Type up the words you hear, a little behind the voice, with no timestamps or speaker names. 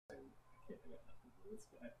this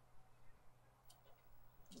guy.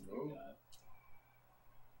 No.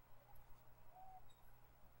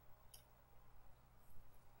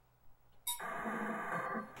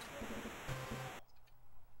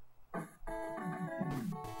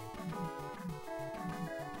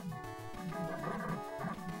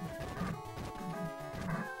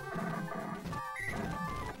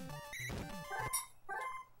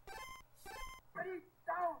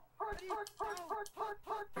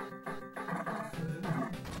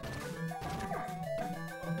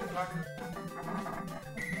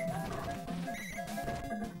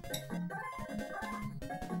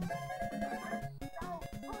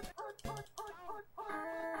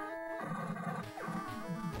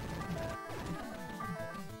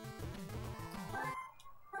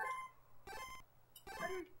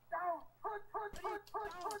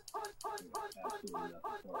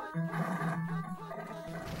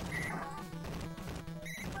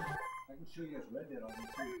 I can show you guys Red Dead on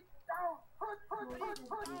YouTube.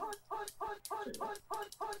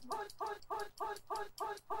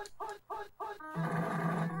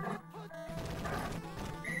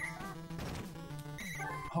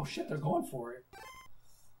 Oh shit, they're going for it.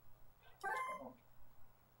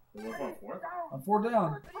 They're going for a fourth? I'm 4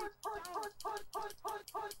 down.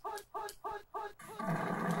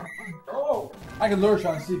 Oh! I can lurch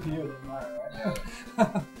on CPU, it doesn't matter,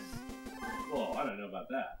 right? Well, I don't know about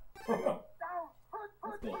that. That's still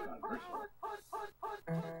controversial.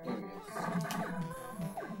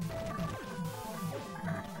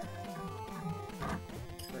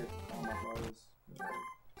 Great. Oh my God.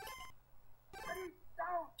 I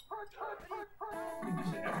think you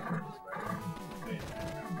should have to this, right? Wait.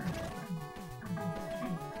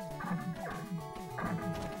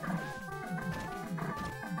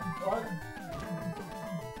 What?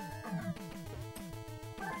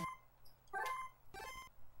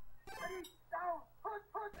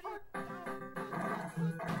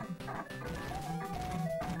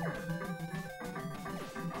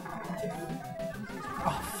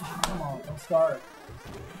 Oh fuck, come on, don't start.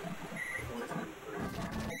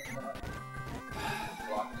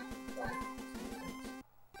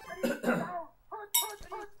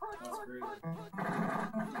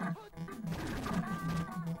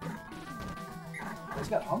 He's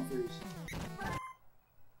got Humphreys.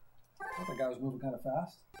 I thought the guy was moving kind of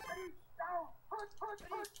fast.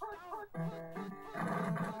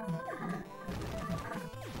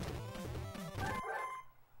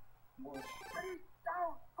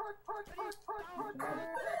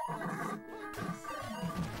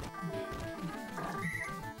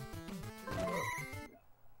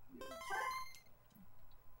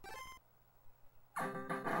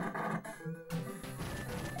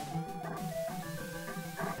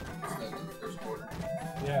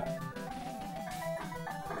 Yeah.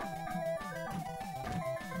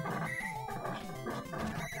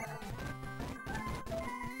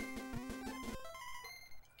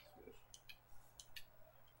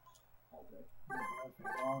 For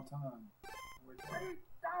a long time.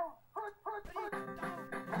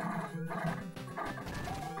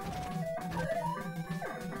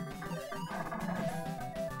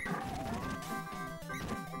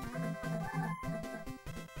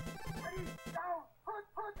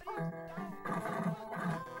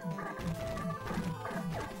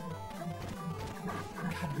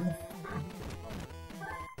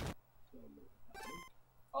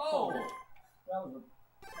 Oh! That was a...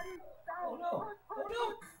 Oh no! Oh no!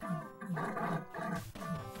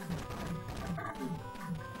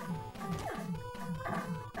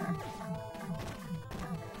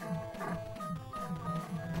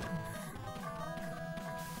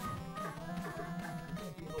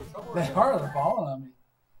 They are, they're balling on me.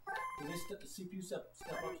 Did they step the CPU step up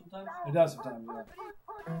sometimes? It does sometimes, yeah.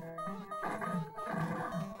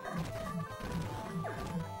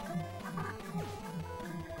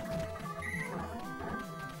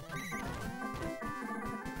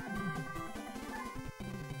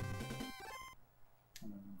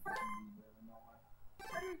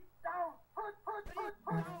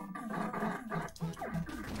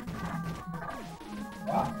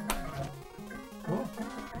 Wow. Cool.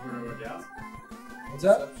 What's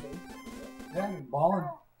up? Yeah, I'm balling.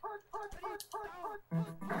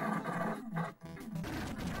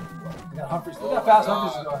 We got Humphreys. Look how fast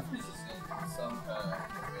Humphreys is going. Some kind of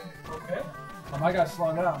way. Okay. Oh, my guy's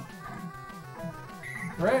slowing down.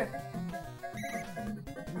 Great.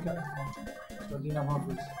 Okay. So do you have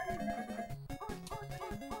Humphreys?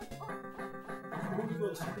 Who do you go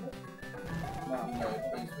to Super Bowl? No.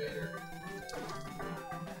 Plays Vader.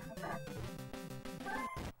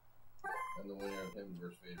 And the winner of him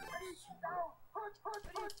versus Vader is Super Bowl.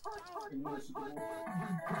 Ignore the Super Bowl.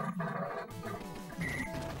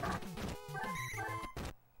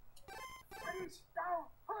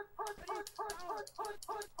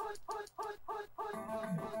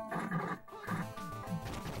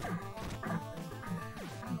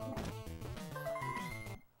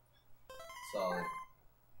 Solid.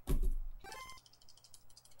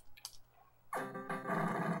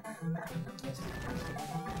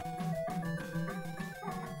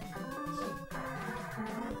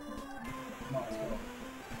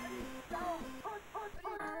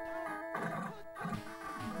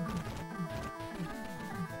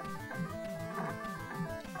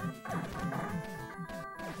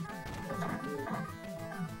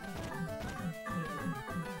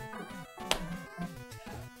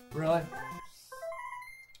 Really?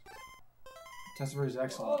 Testament is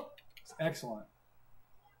excellent. It's excellent.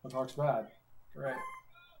 What talks bad? Great.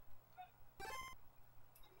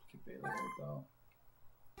 Keep Bailey right though.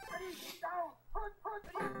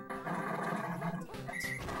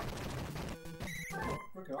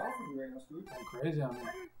 Freaking off with you right now, Scoot. Going crazy on me.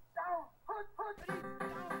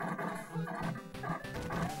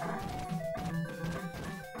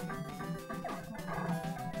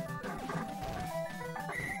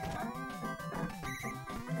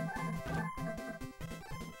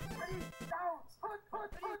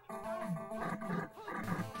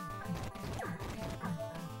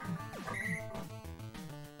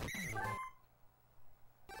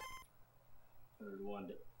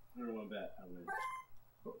 Third one bet. I win.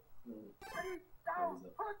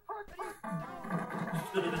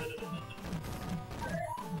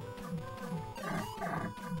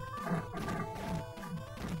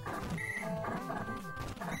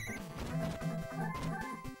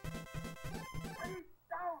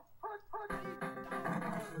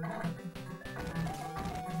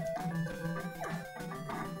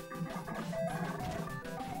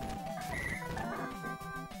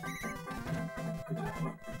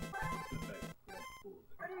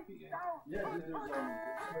 Yeah, there's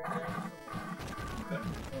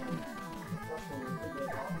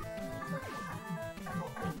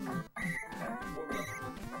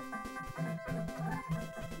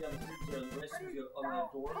yeah, the fruits are the rest on that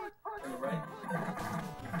door on the right.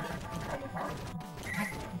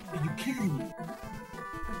 Are you kidding me?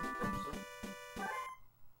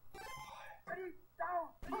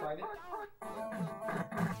 You find it?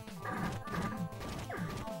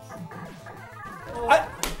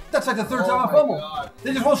 That's like the third time I my fumbled. God.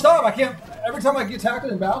 They just won't stop. I can't. Every time I get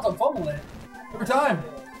tackled in bounds, I'm fumbling it. Every time.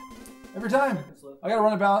 Every time. I gotta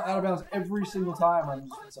run it out of bounds every single time.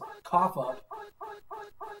 It's a cough up.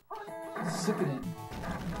 Sickening.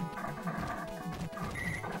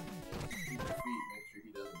 Keep your feet, make sure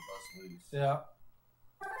he doesn't bust loose. Yeah.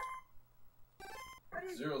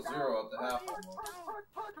 0-0 at the half almost.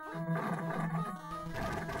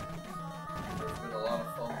 There's been a lot of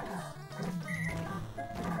fumbles.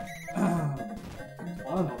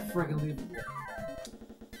 Unfriggin'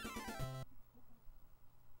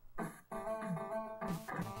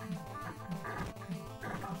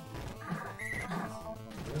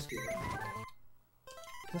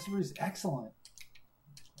 This is excellent.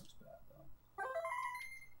 That's bad, though.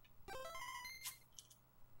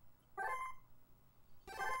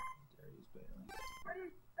 There he is, Bailey.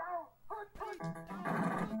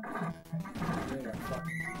 They are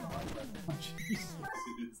fucking. Oh, Jesus.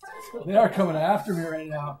 They are coming after me right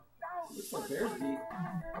now. Looks like Bears beat.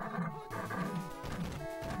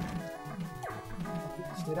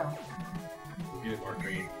 Stay down. Get it, Mark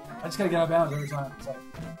Green. I just gotta get out of bounds every time. It's like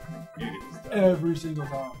You gotta get this done. every single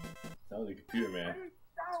time. Sounds like a computer, man.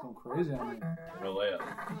 It's going crazy on me. No layup.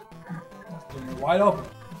 You're wide open.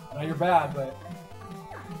 I know you're bad, but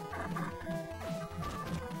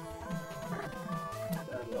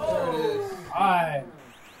There it is. I.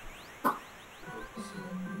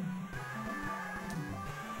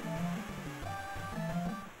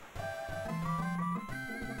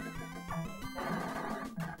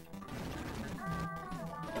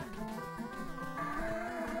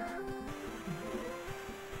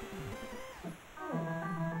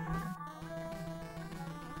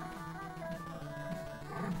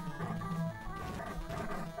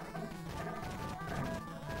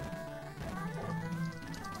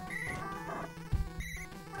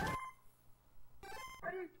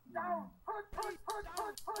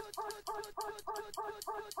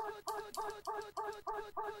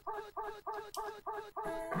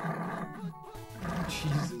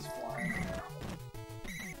 Jesus flying.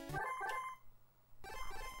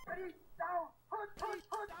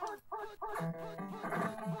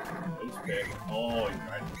 Those pick. Oh, he's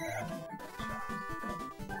right in the pass.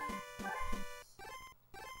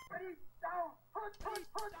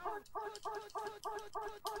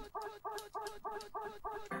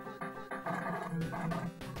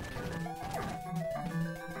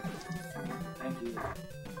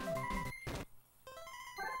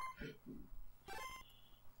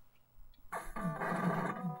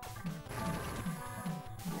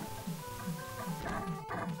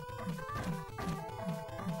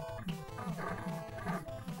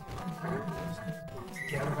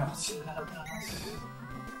 Get him out.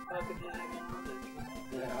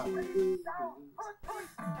 Yeah.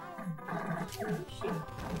 Shit.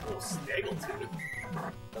 Oh, Snaggletooth.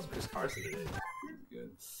 That's Chris Carson today.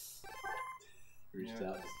 Good. Reached Yeah.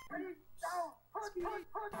 out.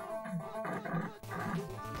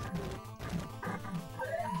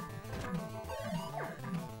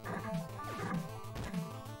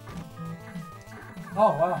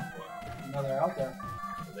 Oh wow. No, they're out there.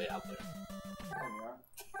 Are they out there? There they are.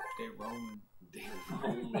 Stay roaming.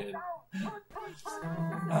 Damn, man.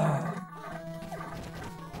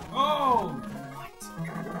 Oh!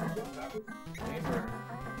 Neighbor.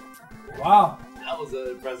 Wow. That was an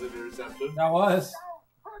impressive interception. That was.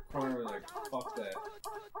 Corner was like, fuck that.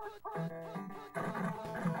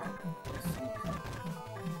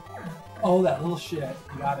 Oh, that little shit.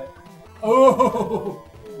 You got it. Oh.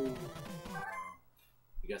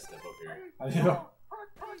 You gotta step up here. I do.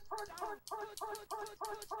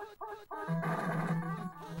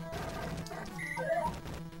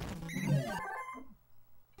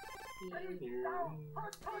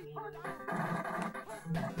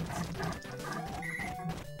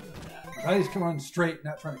 He's coming straight,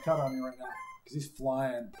 not trying to cut on me right now, because he's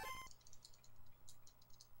flying.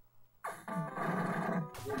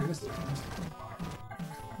 You missed it.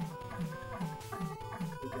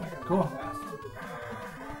 Cool.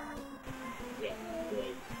 Yeah,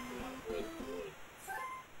 good. Good.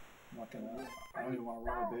 I'm not gonna. I don't even want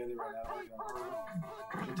to run a Bailey right now.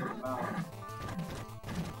 I should take him out.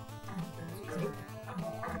 There.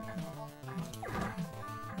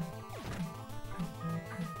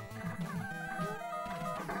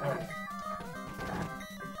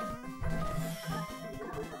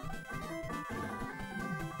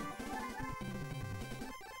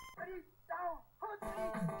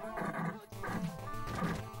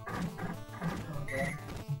 Okay.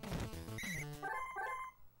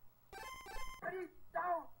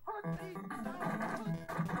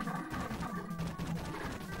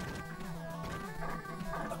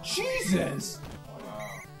 Jesus!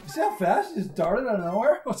 Wow. You see how fast he just darted out of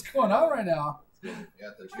nowhere? What's going on right now? You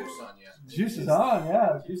got the juice on you. Juice is on,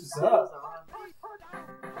 yeah. Juice is up.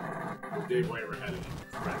 Dave Waver had it.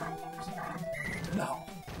 No.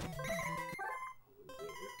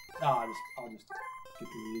 No, I'll just get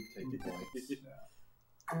the lead. Take the points.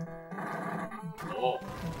 Oh.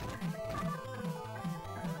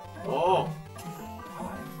 Oh.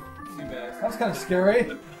 Too bad. That's kind of scary.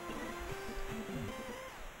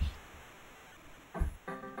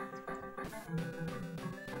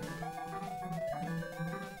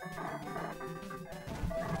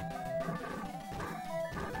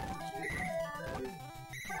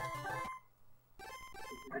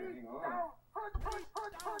 Hang on.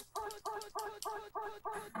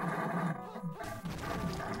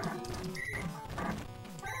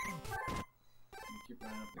 Keep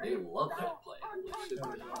running up the They love that play. Holy shit.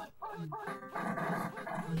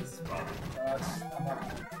 This is probably I'm not.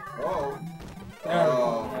 Oh. There we go.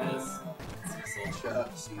 Oh. this. Cecil. Chuck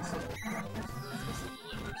Cecil. Cecil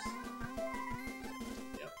delivers.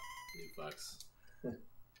 Yep. New bucks.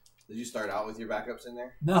 Did you start out with your backups in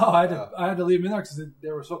there? No, I had to leave them in there because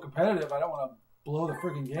they were so competitive. I don't want to blow the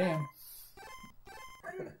freaking game.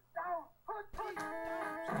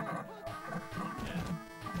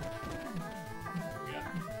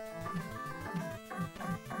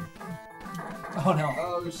 Oh no!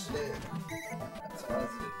 Oh shit. That's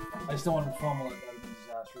awesome. I just don't want to fumble it. That would be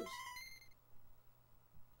disastrous.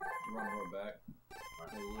 Run a little back.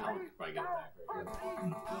 Alright, I'll probably get it back right here.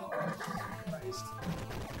 Christ.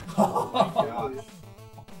 Oh my gosh.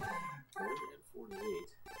 48.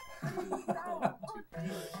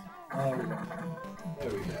 Oh, there we go.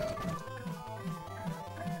 There we go.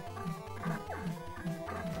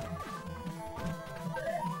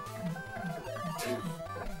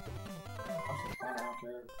 I don't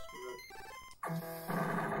care. Screw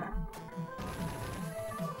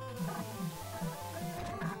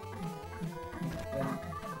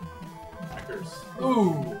Packers. it.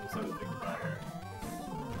 Ooh! Something to think about here.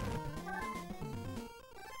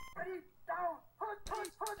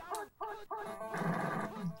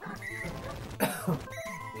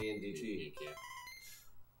 Me and DT. You can't.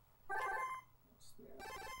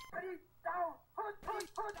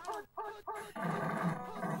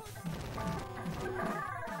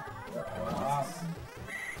 Wow.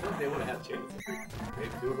 I feel like they would have had chances. They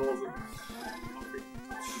had 2 goals and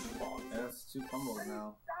That's It's 2 fumbles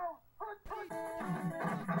now.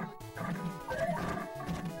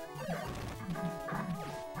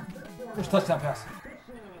 First touchdown pass.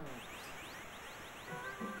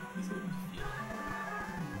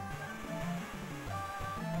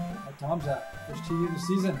 How Tom's at. First TD of the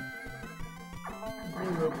season.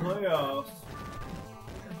 In the playoffs.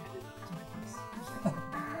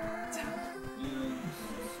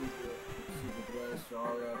 Super blessed.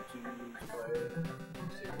 All the opportunities to play.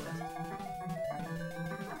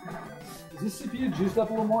 Is this CPU juiced up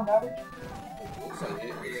a little more than average? Looks like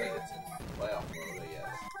it's in playoff mode, I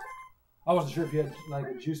guess. I wasn't sure if you had like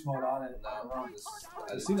a juice mode on it. No,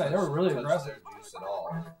 It seemed like they were really aggressive. Their juice at all.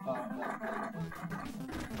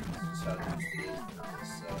 Just how juiced it is for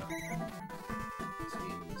this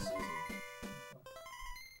game of the season.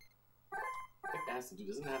 I think that has to do,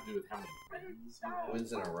 doesn't it have to do with how many wins you have?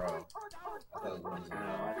 Wins in a row. I thought it was wins in a No,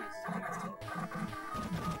 row. I think it's against it.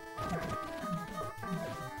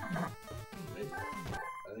 Maybe.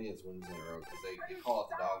 I think it's wins in a row because they call it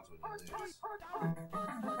the dogs when you lose.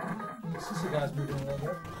 This is the guy's moving a little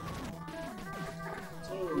bit.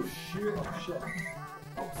 Oh shit! Oh shit!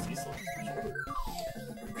 Oh, Cecil.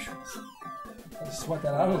 I just sweat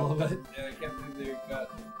that out a little bit. Yeah, I can't believe they got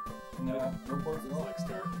no points at all. Select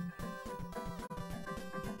start.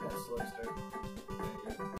 Slow start.